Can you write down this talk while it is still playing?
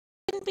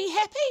and be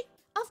happy?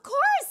 Of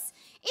course!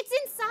 It's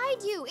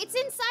inside you. It's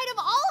inside of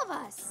all of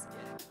us.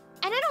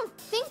 And I don't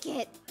think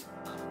it.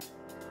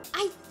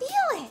 I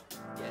feel it.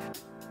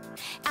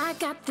 I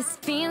got this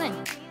feeling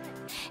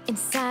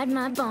inside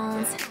my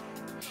bones.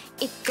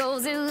 It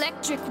goes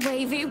electric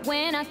wavy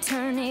when I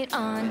turn it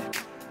on.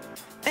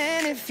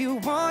 And if you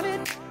want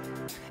it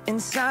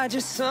inside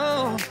your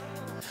soul,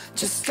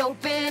 just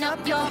open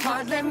up your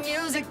heart, let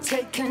music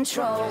take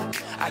control.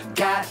 I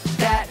got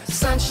that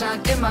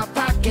sunshine in my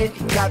pocket,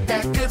 got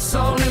that good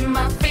soul in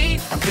my feet.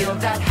 I feel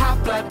that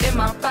hot blood in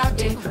my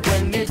body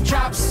when it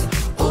drops.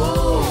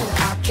 Ooh,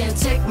 I can't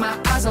take my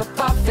eyes off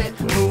of it,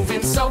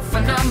 moving so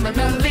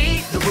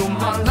phenomenally. The room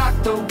on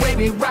lock, the way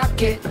we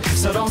rock it,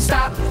 so don't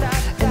stop.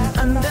 And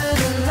under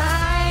the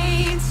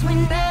lights,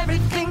 when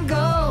everything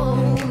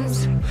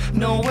goes,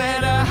 nowhere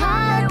to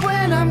hide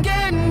when I'm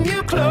getting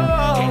you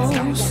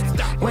close.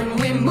 When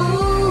we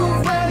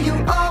move, well, you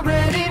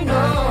already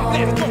know.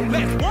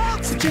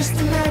 So just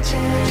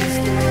imagine.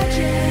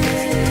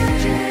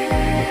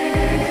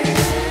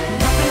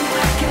 Nothing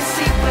I can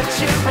see but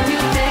you when you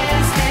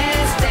dance,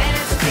 dance,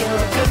 dance. Feel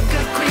a good,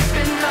 good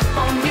creeping up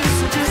on you.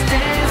 So just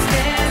dance,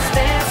 dance,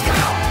 dance.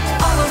 Come on.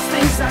 All those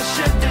things I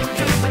shouldn't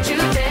do, but you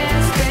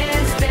dance,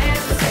 dance,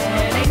 dance.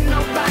 And ain't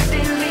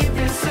nobody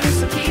leaving soon,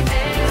 so keep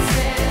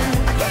dancing.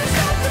 I can't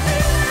stop the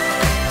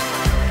feeling.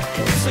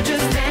 So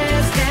just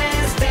dance,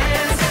 dance,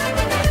 dance.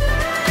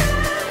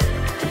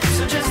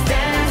 So just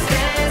dance,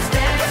 dance,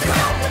 dance.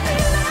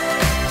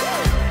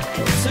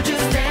 So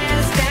just dance.